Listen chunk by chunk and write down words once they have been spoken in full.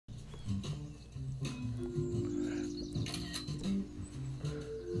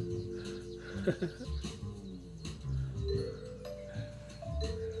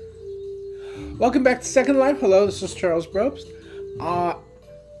Welcome back to Second Life. Hello, this is Charles Brobst.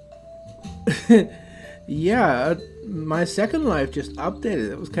 Yeah, my Second Life just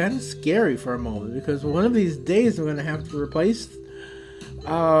updated. It was kind of scary for a moment because one of these days I'm going to have to replace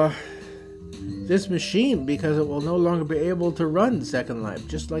this machine because it will no longer be able to run Second Life,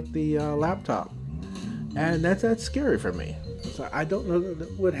 just like the laptop. And that's scary for me. So I don't know that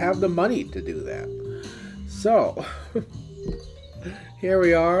it would have the money to do that. So, here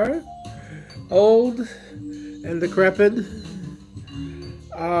we are, old and decrepit,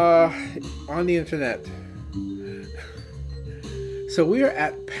 on the internet. So we are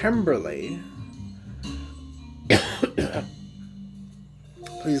at Pemberley.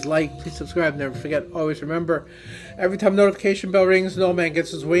 Please like, please subscribe, never forget, always remember, every time notification bell rings, no man gets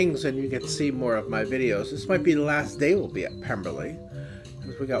his wings, and you get to see more of my videos. This might be the last day we'll be at Pemberley,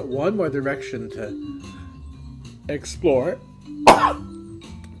 because we got one more direction to explore.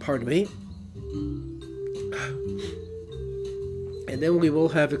 Pardon me. And then we will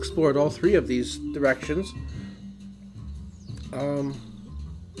have explored all three of these directions. I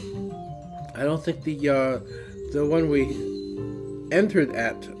don't think the one we entered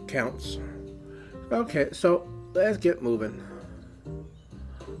at counts. Okay, so let's get moving.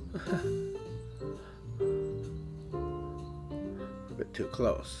 A bit too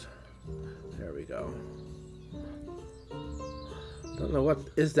close. There we go. Don't know what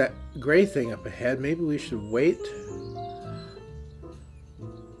is that gray thing up ahead. Maybe we should wait.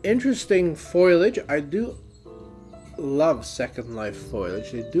 Interesting foliage. I do love Second Life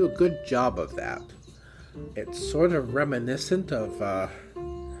foliage. They do a good job of that. It's sort of reminiscent of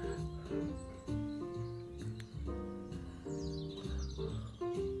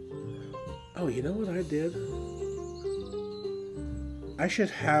oh, you know what I did? I should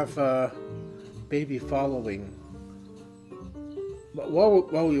have baby following. But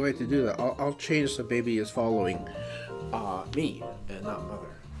while we wait to do that, I'll change the baby is following me and not mother.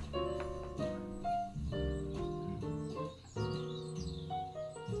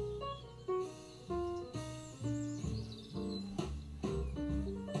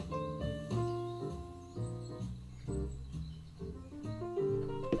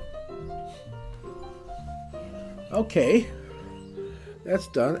 Okay, that's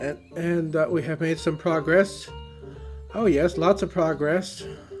done, and we have made some progress. Oh yes, lots of progress.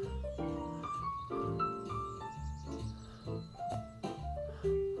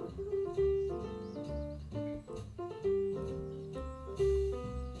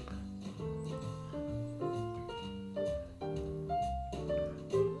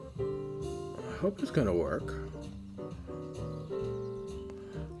 I hope it's gonna work.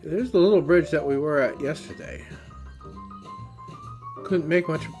 There's the little bridge that we were at yesterday. Couldn't make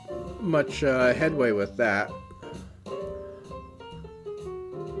much headway with that.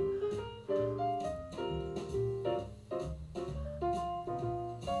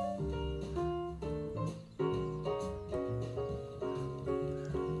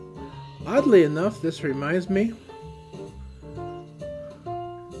 Oddly enough, this reminds me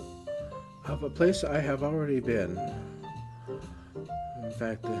of a place I have already been. In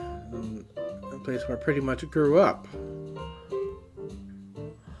fact, a place where I pretty much grew up.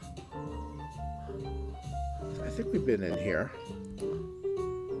 I think we've been in here.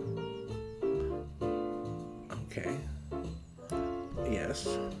 Okay. Yes.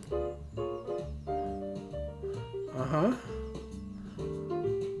 Uh-huh.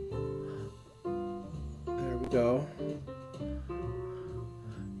 There we go.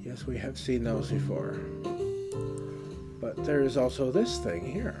 Yes, we have seen those before. But there is also this thing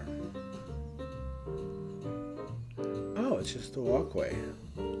here. Oh, it's just a walkway.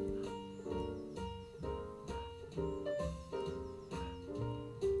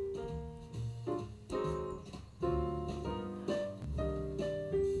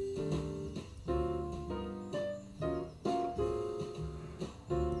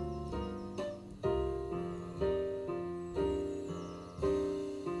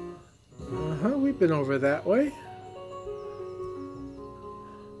 We've been over that way.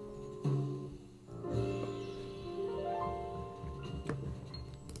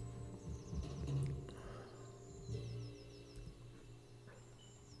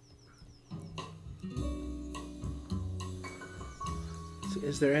 So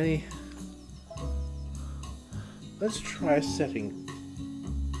is there any... Let's try setting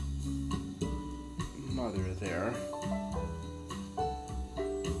mother there.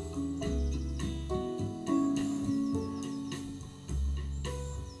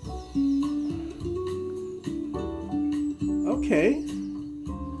 Okay.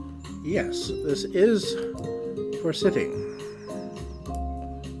 Yes, this is for sitting.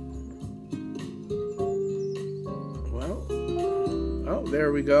 Well, oh,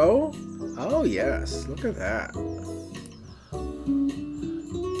 there we go. Oh, yes, look at that.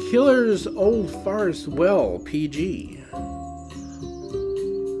 Killer's Old Farce Well, PG.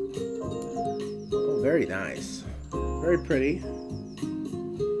 Oh, very nice. Very pretty.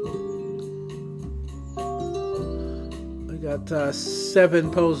 We got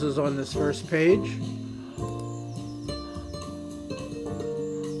 7 poses on this first page.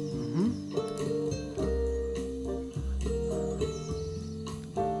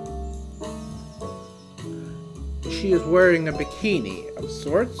 She is wearing a bikini of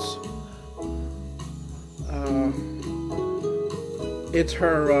sorts. It's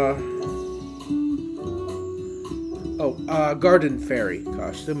her garden fairy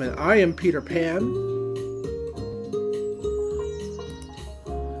costume, and I am Peter Pan,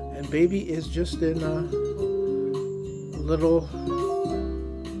 and baby is just in a little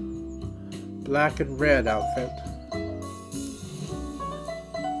black and red outfit.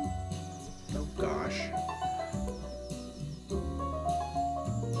 Oh gosh.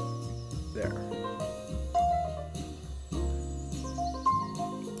 There.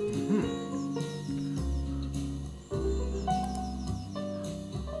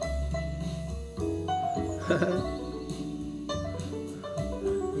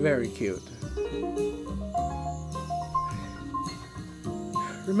 Very cute.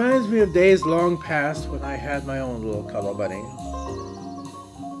 Reminds me of days long past when I had my own little cuddle bunny.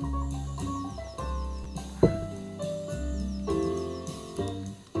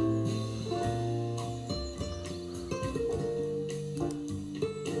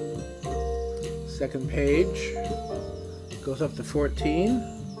 Second page goes up to 14.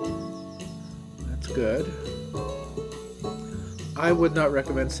 That's good. I would not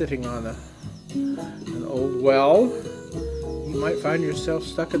recommend sitting on an old well. You might find yourself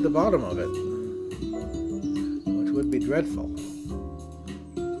stuck at the bottom of it, which would be dreadful.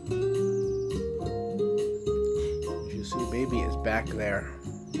 As you see, baby is back there.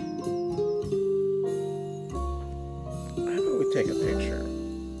 How about we take a picture?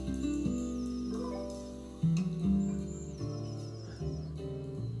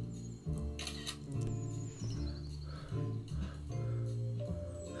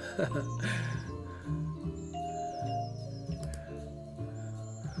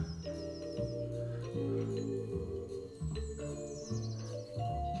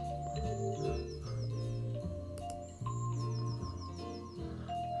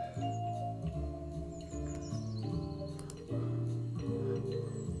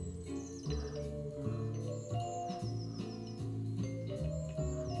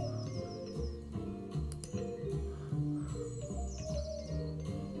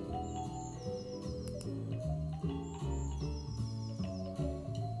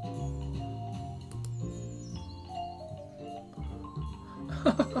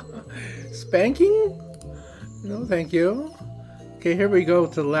 Spanking? No, thank you. Okay, here we go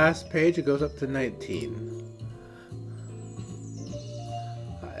to the last page. It goes up to 19.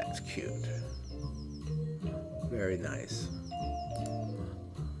 Oh, that's cute. Very nice.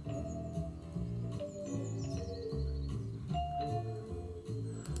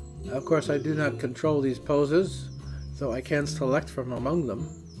 Of course, I do not control these poses, so I can select from among them.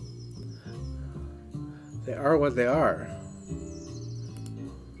 They are what they are.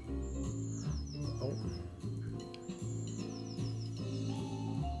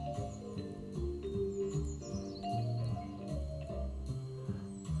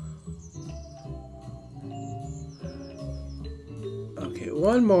 Okay,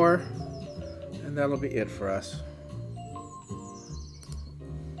 one more, and that'll be it for us.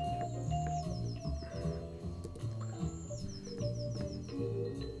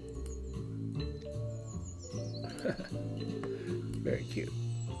 Very cute.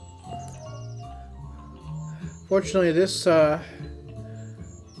 Fortunately, this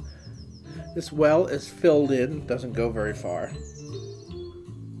well is filled in, doesn't go very far.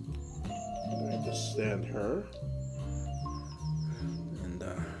 I'm going to just stand her.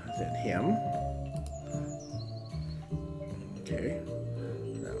 Then him. Okay.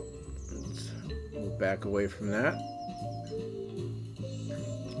 Now let's move back away from that.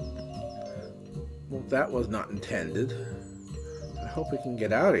 Well, that was not intended. I hope we can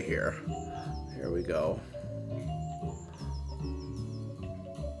get out of here. Here we go.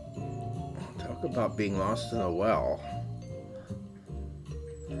 Talk about being lost in a well.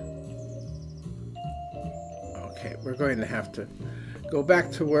 Okay, we're going to have to go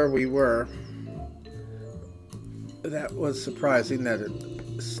back to where we were. That was surprising that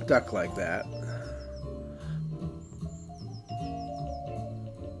it stuck like that.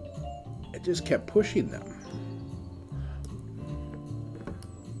 It just kept pushing them.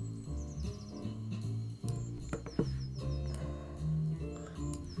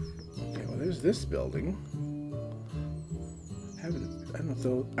 Okay, well, there's this building.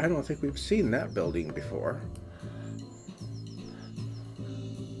 I don't think we've seen that building before.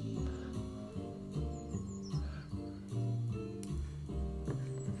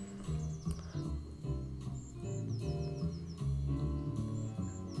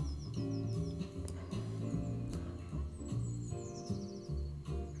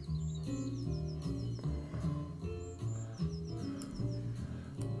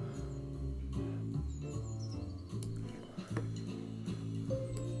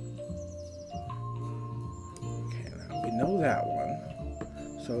 Know that one.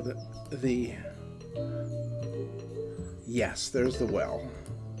 So the yes, there's the well.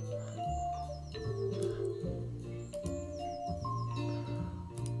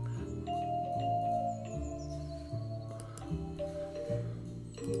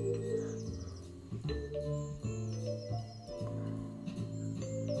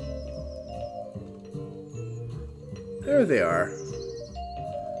 There they are.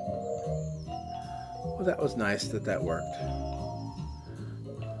 Well, that was nice that worked.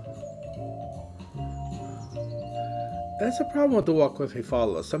 That's a problem with the walk with me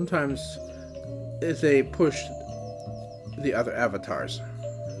follows. Sometimes they push the other avatars.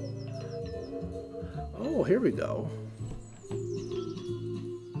 Oh, here we go.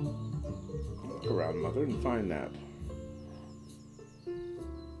 Look around, Mother, and find that.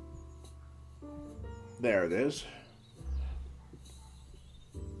 There it is.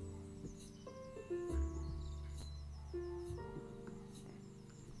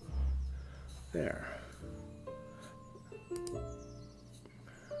 There.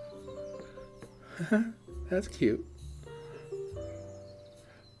 That's cute.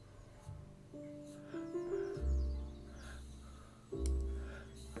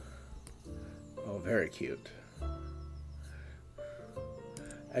 Oh, very cute.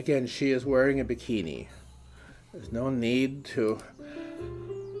 Again, she is wearing a bikini. There's no need to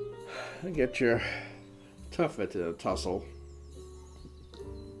get your tuffet in a tussle.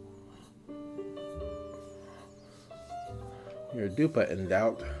 Your dupa in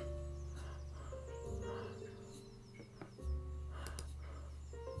doubt.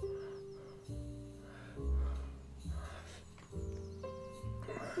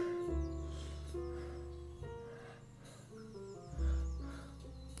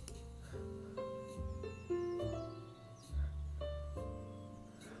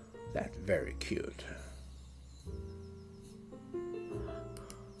 That's very cute.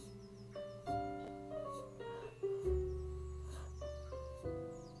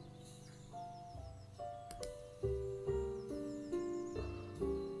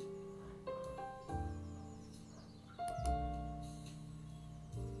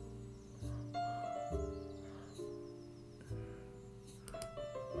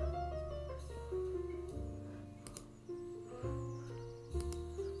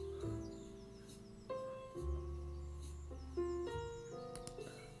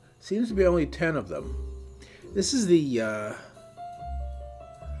 Seems to be only 10 of them. This is the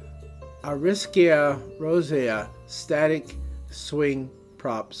Arischia rosea static swing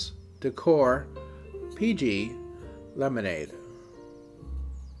props decor PG lemonade.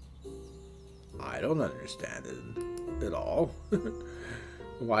 I don't understand it at all.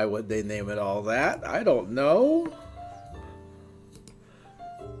 Why would they name it all that? I don't know.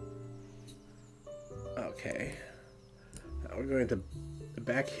 Okay. Now we're going to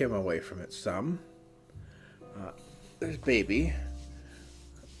back him away from it some. There's baby.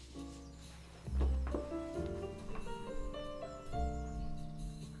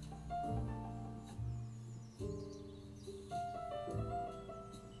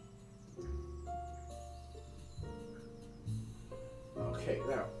 Okay,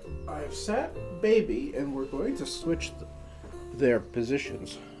 now I've set baby and we're going to switch their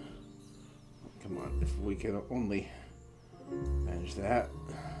positions. Come on, if we can only manage that.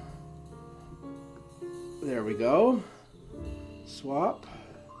 There we go. Swap.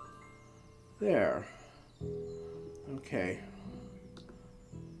 There. Okay.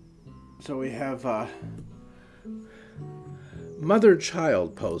 So we have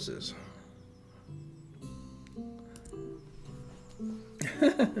mother-child poses.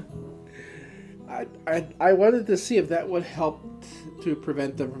 I wanted to see if that would help to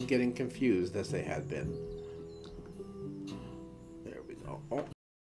prevent them from getting confused as they had been.